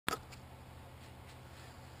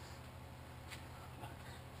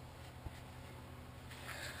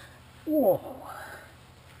Whoa.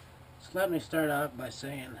 So let me start out by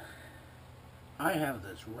saying I have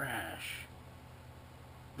this rash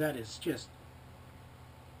that is just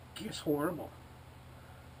horrible.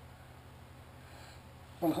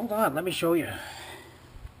 Well, hold on, let me show you.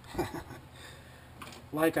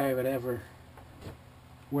 Like I would ever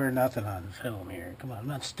wear nothing on film here. Come on, I'm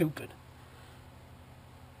not stupid.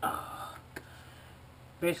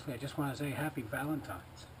 Basically, I just want to say happy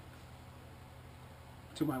Valentines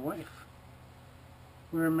to my wife.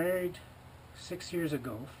 We were married 6 years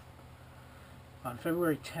ago on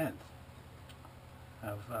February 10th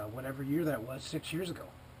of whatever year that was, 6 years ago.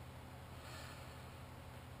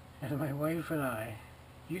 And my wife and I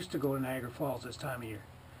used to go to Niagara Falls this time of year,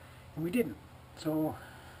 and we didn't. So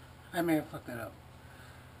I may have fucked that up.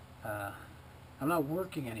 I'm not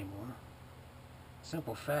working anymore.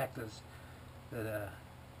 Simple fact is that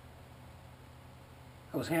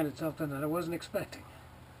I was handed something that I wasn't expecting,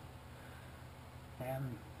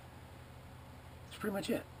 and that's pretty much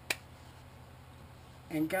it.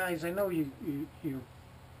 And guys, I know you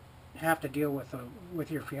have to deal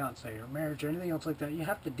with your fiance or marriage or anything else like that. You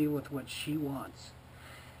have to deal with what she wants.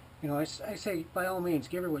 You know, I say by all means,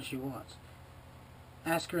 give her what she wants.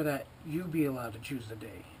 Ask her that you be allowed to choose the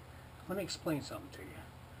day. Let me explain something to you.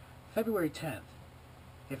 February 10th,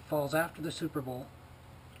 it falls after the Super Bowl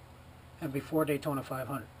and before Daytona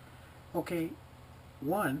 500. Okay,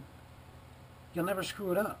 one, you'll never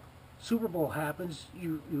screw it up. Super Bowl happens,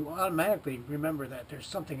 you automatically remember that there's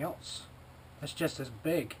something else that's just as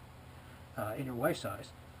big in your wife's eyes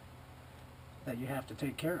that you have to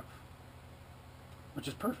take care of, which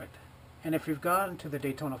is perfect. And if you've gone to the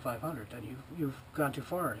Daytona 500, then you've gone too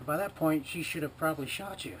far. And by that point, she should have probably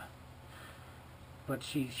shot you. But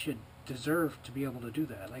she should deserve to be able to do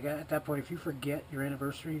that. Like at that point, if you forget your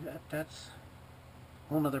anniversary, that's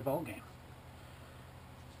a whole nother ballgame.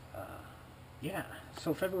 Yeah,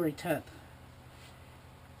 so February 10th,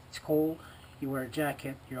 it's cold, you wear a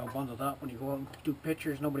jacket, you're all bundled up. When you go out and do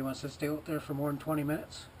pictures, nobody wants to stay out there for more than 20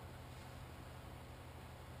 minutes.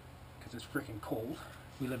 Because it's freaking cold.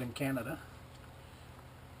 We live in Canada.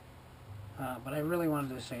 But I really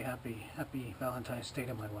wanted to say happy Valentine's Day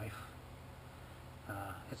to my wife.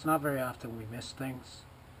 It's not very often we miss things.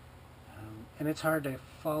 And it's hard to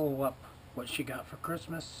follow up what she got for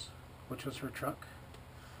Christmas, which was her truck.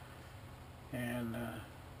 And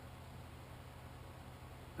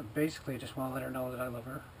basically I just want to let her know that I love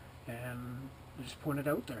her and just point it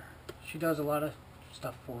out there. She does a lot of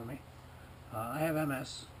stuff for me. I have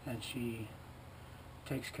MS and she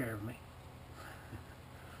takes care of me,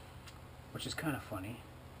 which is kind of funny.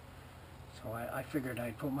 So I figured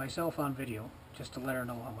I'd put myself on video just to let her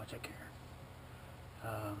know how much I care.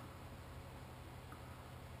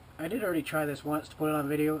 I did already try this once to put it on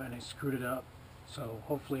video and I screwed it up, so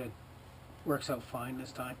hopefully it works out fine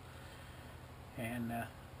this time, and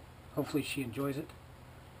hopefully she enjoys it.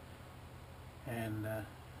 And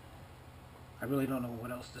I really don't know what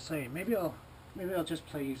else to say. Maybe I'll just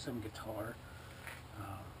play you some guitar.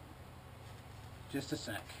 Just a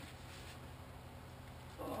sec.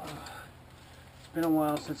 It's been a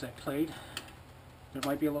while since I played. There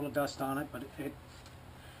might be a little dust on it, but it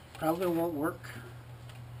probably won't work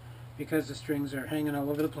because the strings are hanging all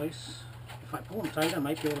over the place. If I pull them tight, I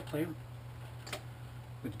might be able to play them.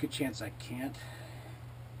 But good chance I can't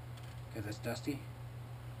because it's dusty.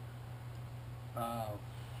 But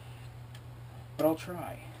I'll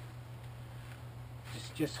try.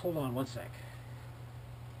 Just hold on one sec.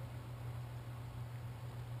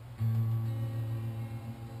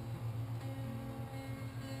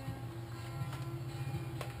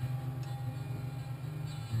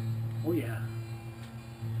 Oh yeah.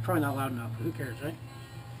 Probably not loud enough, but who cares, right?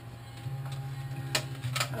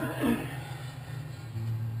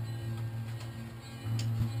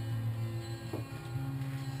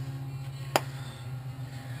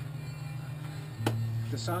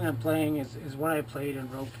 The song I'm playing is one I played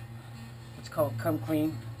and wrote. It's called Come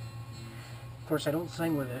Clean. Of course, I don't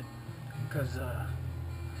sing with it because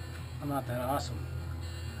I'm not that awesome.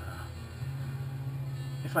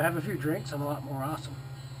 If I have a few drinks, I'm a lot more awesome.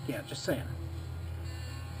 Yeah, just saying.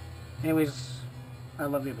 Anyways, I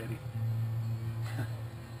love you, baby.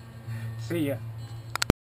 See ya.